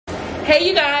Hey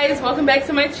you guys, welcome back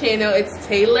to my channel. It's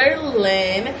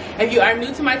TaylorLynn. If you are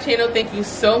new to my channel, thank you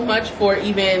so much for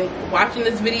even watching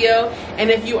this video. And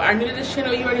if you are new to this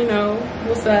channel, you already know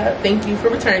what's up. Thank you for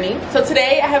returning. So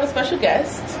today I have a special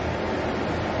guest.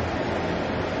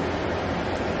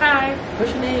 Hi.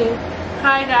 What's your name?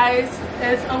 Hi guys,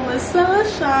 it's Alyssa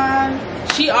Sean.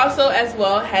 She also as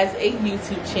well has a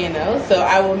YouTube channel, so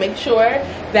I will make sure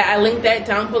that I link that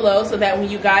down below so that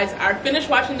when you guys are finished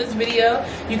watching this video,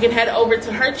 you can head over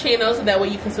to her channel so that way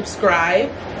you can subscribe,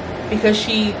 because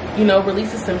she, you know,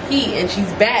 releases some heat and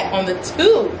she's back on the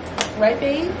tube. Right,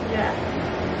 babe?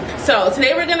 Yeah. So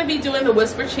today we're gonna be doing the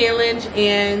whisper challenge,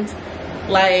 and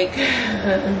like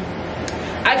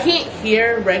I can't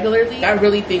hear regularly. I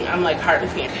really think I'm like hard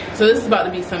of hearing. So this is about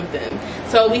to be something.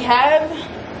 So we have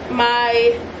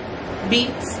my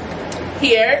beats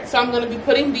here. So I'm gonna be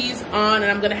putting these on, and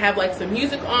I'm gonna have like some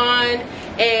music on,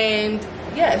 and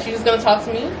yeah, she's just gonna talk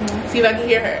to me, see if I can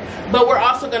hear her. But we're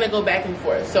also gonna go back and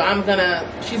forth. So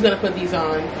she's gonna put these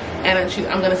on, and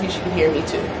I'm gonna see if she can hear me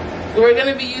too. We're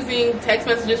gonna be using text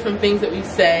messages from things that we've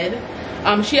said.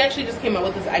 She actually just came up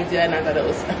with this idea, and I thought it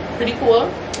was pretty cool.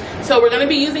 So we're gonna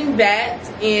be using that,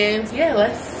 and yeah,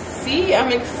 let's see.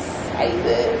 I'm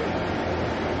excited.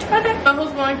 Okay, so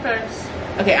who's going first?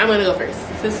 Okay, I'm gonna go first.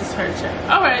 This is her turn.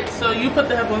 Alright, so you put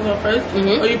the headphones on first,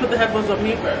 or you put the headphones on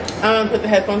me first? I'm gonna put the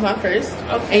headphones on first,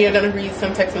 okay, and you're gonna read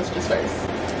some text messages first.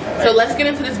 Right. So let's get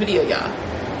into this video, y'all.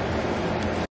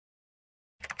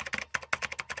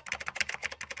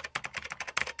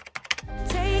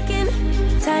 Taking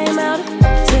time out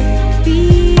to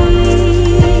be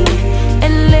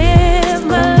and live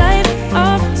my life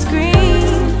off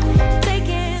screen.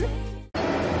 Taking.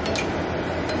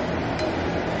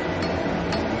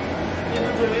 You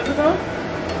know the music on?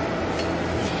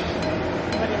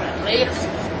 Look at my legs.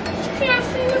 You can't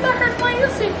see me, that hurts my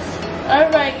ears.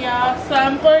 Alright, y'all. So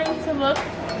I'm going to look,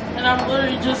 and I'm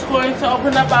literally just going to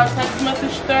open up our text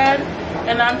message thread,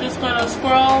 and I'm just going to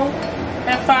scroll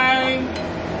and find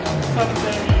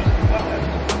something. Okay.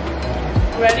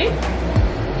 Ready?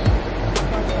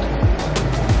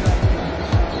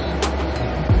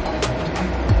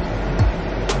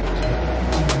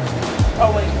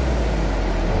 Oh wait.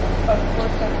 Of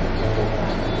course I have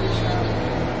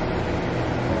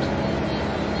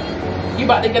to You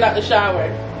about to get out the shower.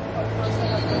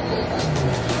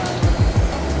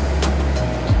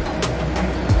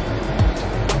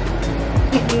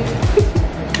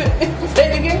 Say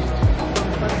it again.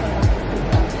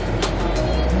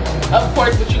 Of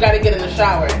course, but you gotta get in the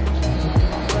shower.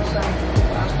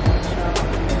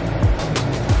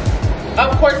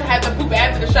 Of course, I had to poop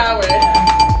after the shower.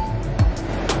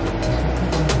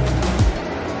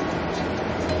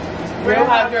 Real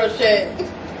hot girl shit.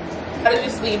 How did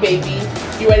you sleep, baby?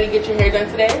 You ready to get your hair done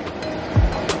today?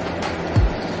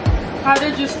 How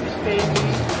did you sleep, baby?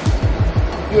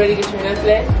 You ready to get your hair done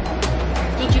today?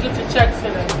 Did you get your checks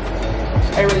today?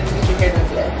 Are you ready to get your hair done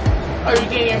today? Are you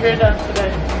getting your hair done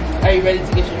today? Are you ready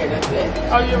to get your hair done today?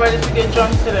 Are you ready to get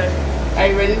drunk today? Are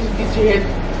you ready to get your hair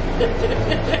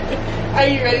Are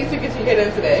you ready to get your hair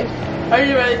done today? Are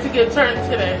you ready to get turned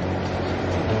today?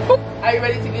 Are you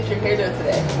ready to get your hair done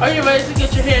today? Are you ready to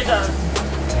get your hair done?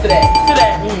 Today.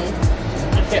 Today.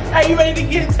 Okay. Are you ready to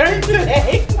get turned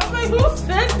today? I'm like, who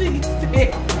said these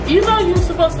things? You know you're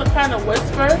supposed to kind of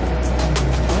whisper.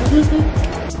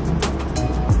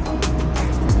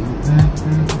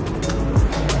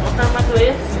 Open my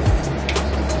glasses.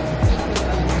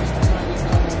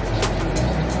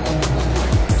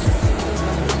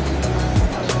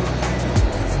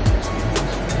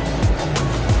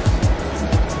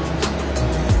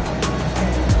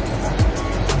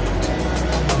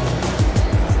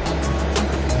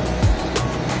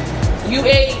 You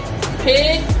ate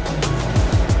pig?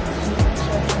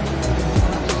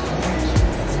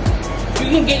 You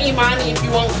can get Imani if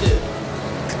you want to.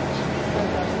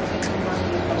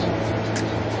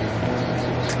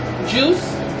 Juice?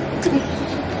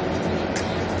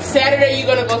 Saturday you're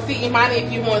gonna go see Imani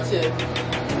if you want to.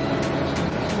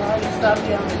 Why you stop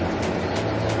yelling?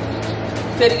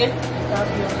 Say it again? Stop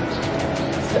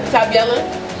yelling. Stop yelling?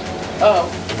 Oh.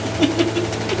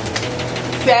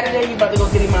 Saturday you about to go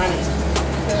get Imani.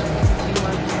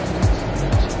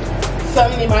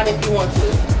 Something Imani if you want to.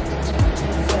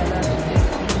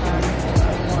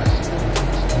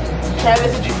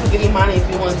 Travis said you can get Imani if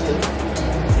you want to.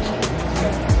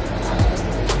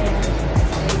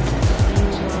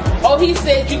 Oh, he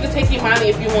said you can take Imani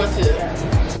if you want to.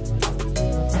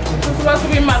 This is supposed to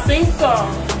be my theme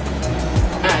song.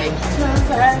 Alright.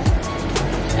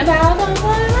 And I don't want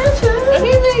to.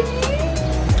 Okay, baby.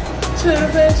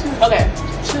 Tuesday. Okay.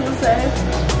 Tuesday.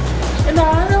 And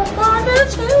I don't wanna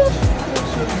choose.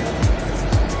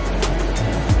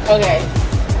 Okay.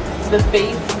 The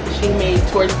face she made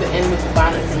towards the end with the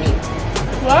bonnet for me.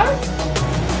 What?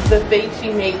 The face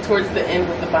she made towards the end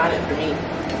with the bonnet for me.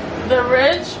 The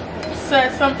Rich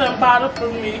said something bottle for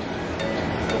me.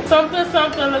 Something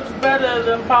looks better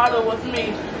than bottle with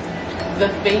me. The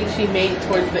face she made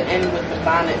towards the end with the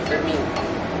bonnet for me.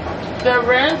 The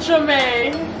Rent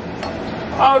Jermaine.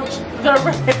 Oh, the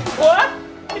Rent. What?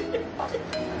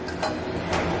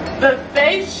 The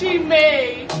face she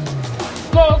made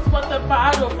goes with the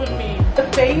bottle for me. The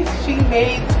face she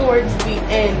made towards the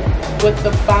end with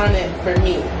the bonnet for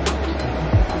me.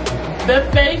 The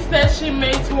face that she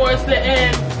made towards the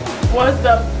end was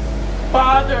the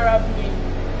bother of me.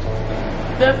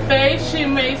 The face she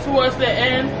made towards the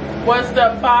end was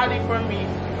the body for me.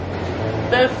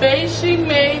 The face she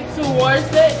made towards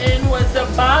the end was the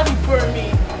body for me.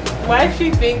 Why does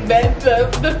she think that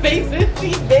the faces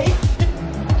she made?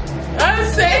 I'm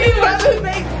saying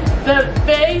the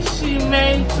face she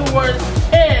made towards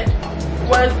the end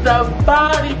was the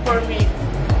body for me.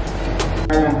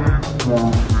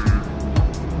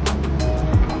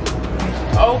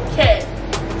 Okay.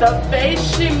 The face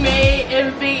she made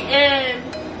in the end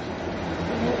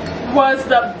was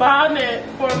the bonnet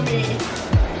for me.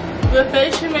 The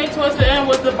face she made towards the end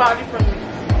was the body for me.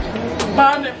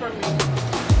 Bonnet for me.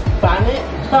 Bonnet?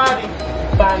 Body.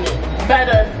 Bonnet.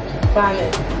 Better.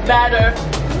 Bonnet. Better.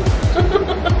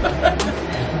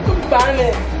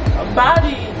 Bonnet.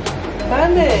 Body.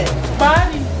 Bonnet.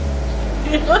 Body.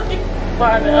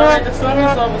 Bonnet. Alright, the song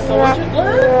is over. So what?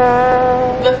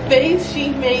 The face she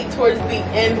made towards the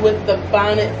end with the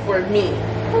bonnet for me.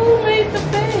 Who made the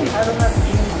face? I don't have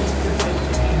anything to say to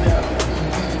either of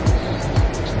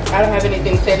them. I don't have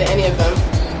anything to say to any of them.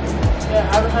 Yeah,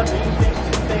 I don't have anything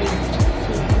to say to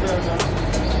either of them.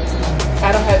 I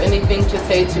don't have anything to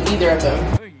say to either of them.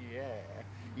 Oh yeah.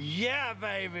 Yeah,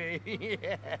 baby.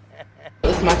 Yeah.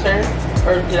 It's my turn?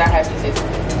 Or did I have to say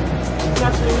something? It's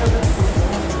not your turn.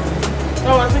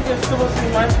 No, I think it's supposed to be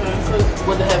my turn.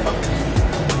 With the headphones.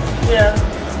 Yeah.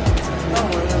 I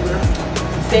don't remember.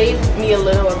 Save me a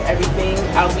little of everything.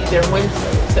 I'll be there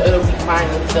Wednesday, so it'll be fine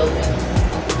until then.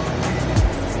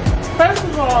 First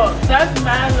of all, that's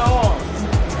mad long.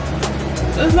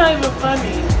 It's not even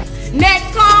funny. Next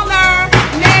caller,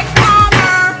 next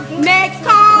caller, next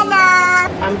caller.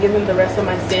 I'm giving the rest of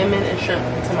my salmon and shrimp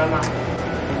to my mom.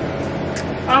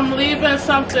 I'm leaving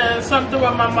something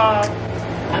with my mom.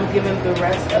 I'm giving the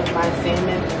rest of my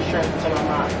salmon and shrimp to my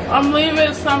mom. I'm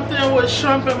leaving something with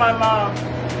shrimp in my mom.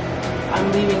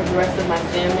 I'm leaving the rest of my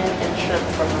salmon and shrimp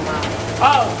for my mom.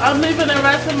 Oh, I'm leaving the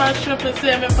rest of my shrimp and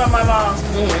salmon for my mom.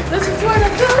 This is what I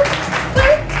do.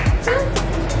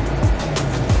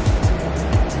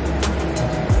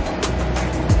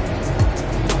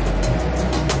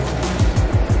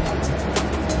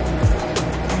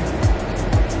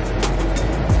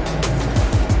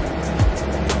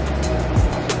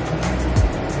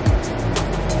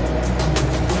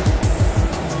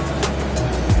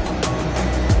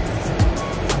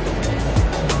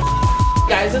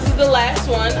 Guys, this is the last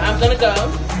one. I'm gonna go.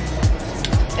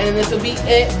 And this will be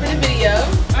it for the video.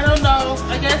 I don't know.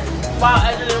 I guess while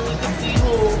editing we can see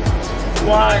who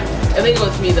won. I think it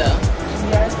was me though.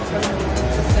 Yes, but I want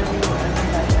to send you an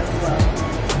invite as well.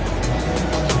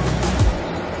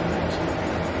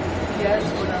 Yes,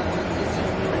 but I want to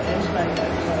send you an invite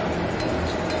as well.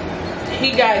 He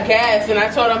got gas and I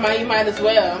told him you might as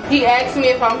well. He asked me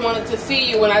if I wanted to see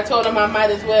you and I told him I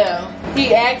might as well.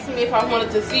 He asked me if I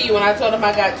wanted to see you and I told him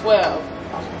I got 12.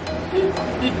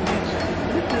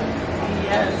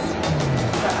 Yes,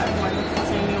 but I wanted to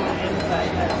send you an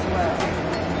invite as well.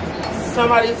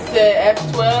 Somebody said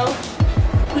F12.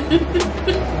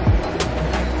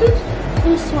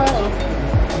 Who's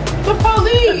 12? The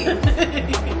police.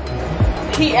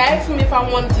 He asked me if I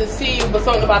wanted to see you, but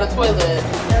something about a toilet.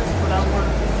 Yes, but I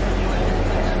wanted to send you an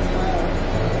invite as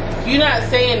well. You're not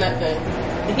saying nothing.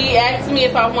 He asked me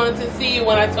if I wanted to see you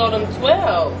when I told him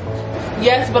 12.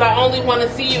 Yes, but I only want to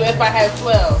see you if I have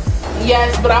 12.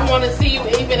 Yes, but I want to see you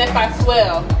even if I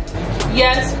swell.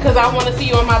 Yes, because I want to see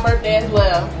you on my birthday as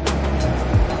well.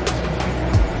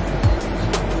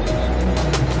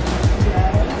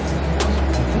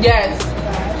 Yes,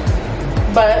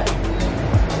 but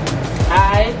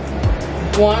I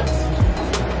want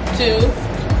to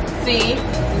see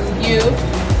you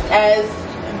as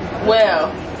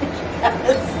well.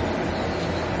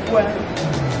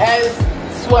 As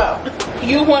swell.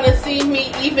 You want to see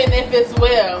me even if it's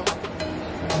well.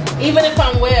 Even if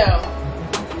I'm well.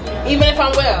 Even if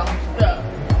I'm well. Yeah.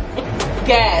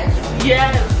 Gas.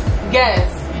 Yes. Gas.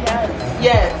 Yes.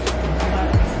 Yes.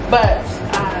 but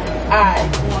I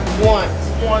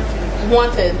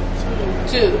wanted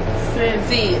to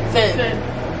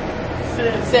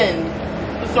send.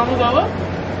 The song is over?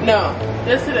 No.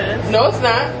 Yes, it is. No, it's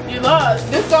not. You lost.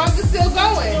 This song is still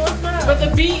going. No, it's not. But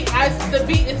the beat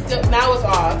is still, now it's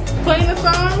off. Playing the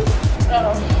song?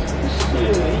 Oh,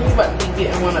 Shoot, you about to be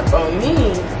getting one up on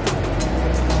me.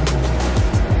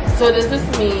 So does this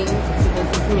mean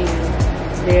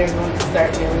they're going to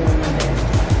start mailing on Monday?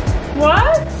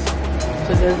 what?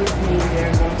 So does this mean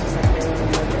they're going to start mailing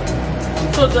on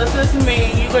Monday? So does this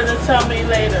mean you're gonna tell me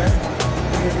later?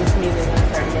 Does this mean they're going to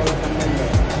start mailing on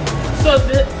Monday? So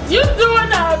you're doing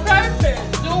that on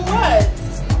purpose. Do what?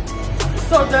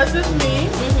 So does this mean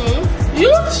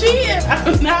you cheating?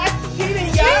 I'm not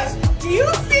cheating, y'all. You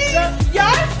see?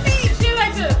 Y'all see? She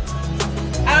like this.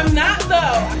 I'm not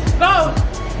though. Go.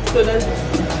 So does this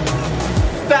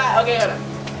stop? Okay, hold on.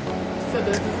 So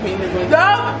does this mean they're going to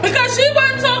No, because she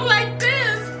wouldn't talk like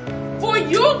this for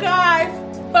you guys.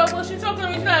 But when she talking to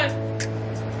me, she's like,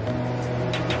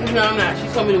 No, I'm not. She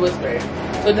told me to whisper.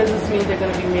 So does this mean they're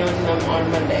going to be mailing them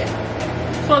on Monday?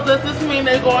 so does this mean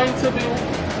they're going to be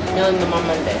Mailing them on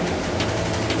Monday.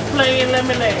 playing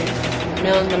lemonade?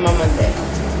 Mailing them on Monday.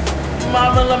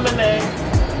 Mama lemonade.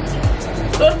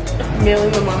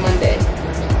 Mailing them on Monday.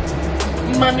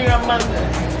 Money on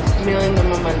Monday. Mailing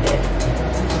them on Monday.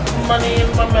 Money in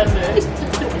my Monday.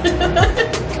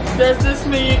 Does this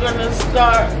mean you're gonna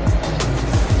start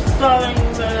selling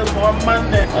them on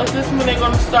Monday? Does this mean they're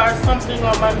gonna start something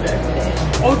on Monday?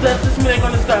 Or does this mean they're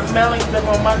gonna start mailing them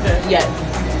on Monday? Yes.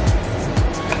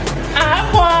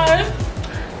 I won.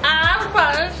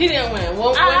 She didn't win.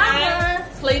 Well, when I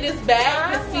play this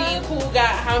back to see who got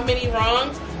how many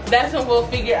wrong, that's when we'll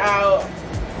figure out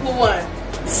who won.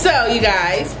 So you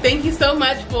guys, thank you so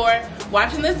much for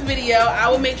watching this video. I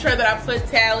will make sure that I put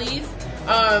tallies,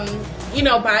 you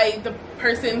know, by the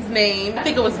person's name. I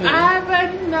think it was me. I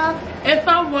already know. If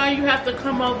I won, you have to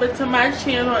come over to my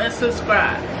channel and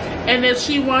subscribe. And if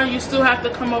she won, you still have to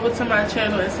come over to my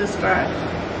channel and subscribe.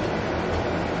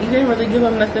 You didn't really give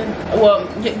them nothing. Well,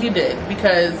 you did,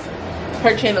 because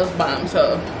her channel's bomb,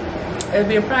 so it'll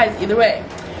be a prize either way.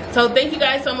 So thank you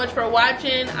guys so much for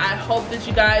watching. I hope that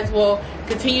you guys will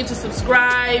continue to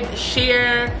subscribe,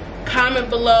 share, comment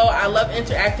below. I love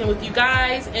interacting with you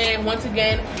guys. And once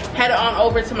again, head on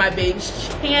over to my babes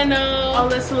channel,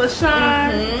 Alyssa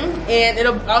LaShawn. and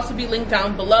it'll also be linked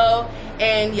down below.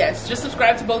 And yes, just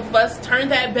subscribe to both of us. Turn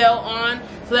that bell on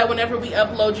so that whenever we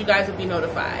upload, you guys will be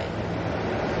notified.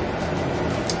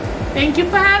 Thank you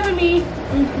for having me.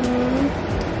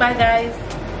 Bye guys.